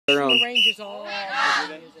their own. The Rangers all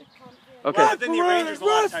Okay. Well, then the Rangers a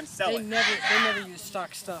lot of times sell it. They never use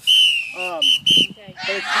stock stuff. But it's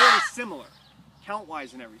really similar,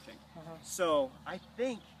 count-wise and everything. So I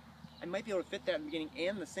think I might be able to fit that in the beginning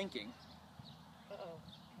and the sinking. Uh-oh.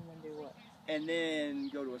 And then do what? And then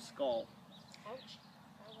go to a skull. Ouch.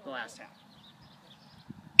 The last half.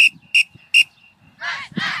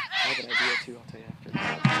 I have an idea too, I'll tell you after.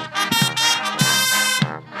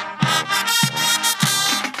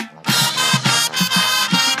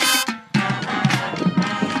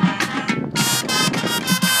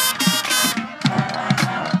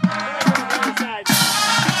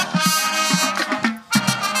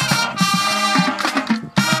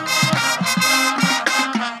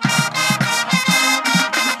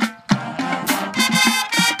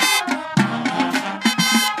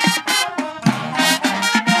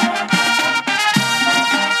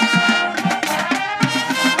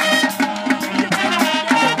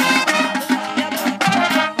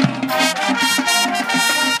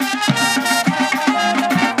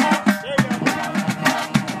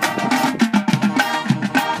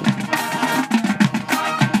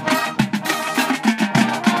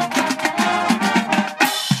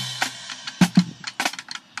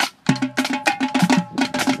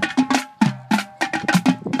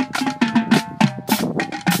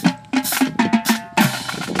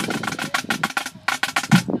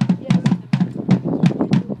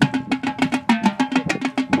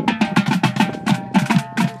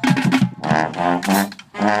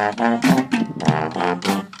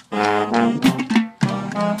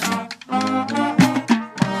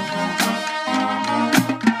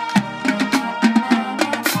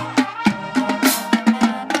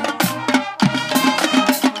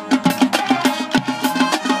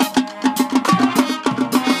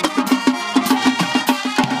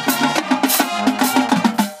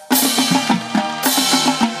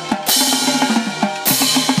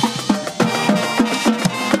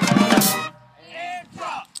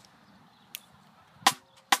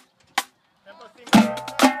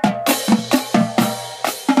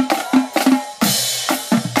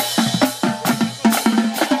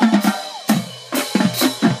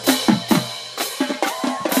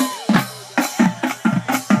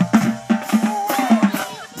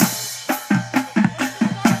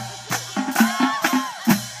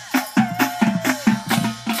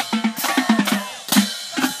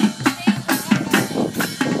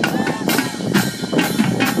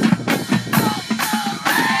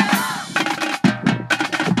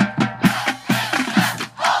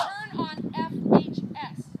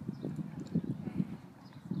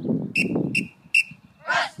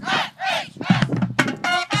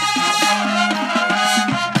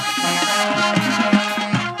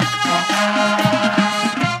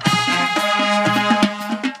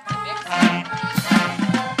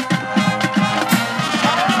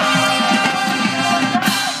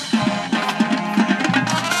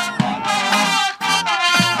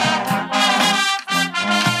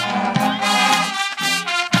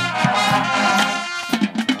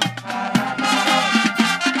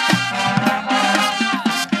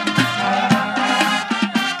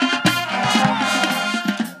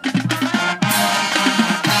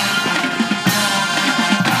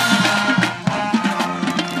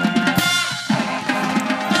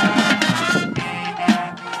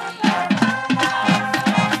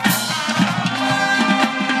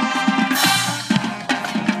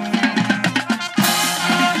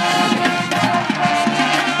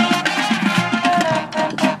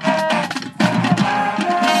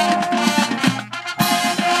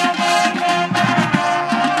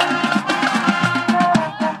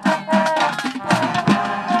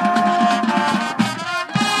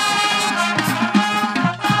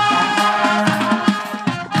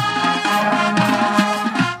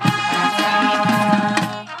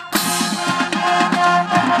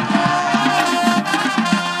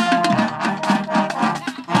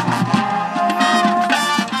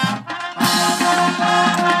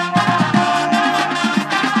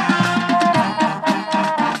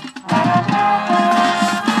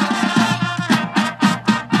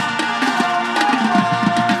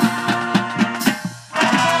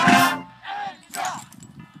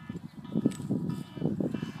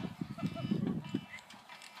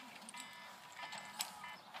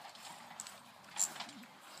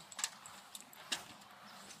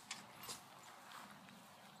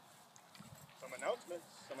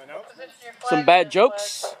 Some bad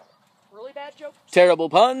jokes. Really bad jokes. Terrible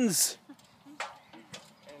puns.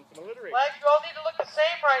 And some alliteration. Legs, you all need to look the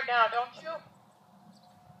same right now, don't you?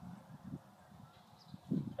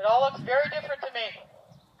 It all looks very different to me.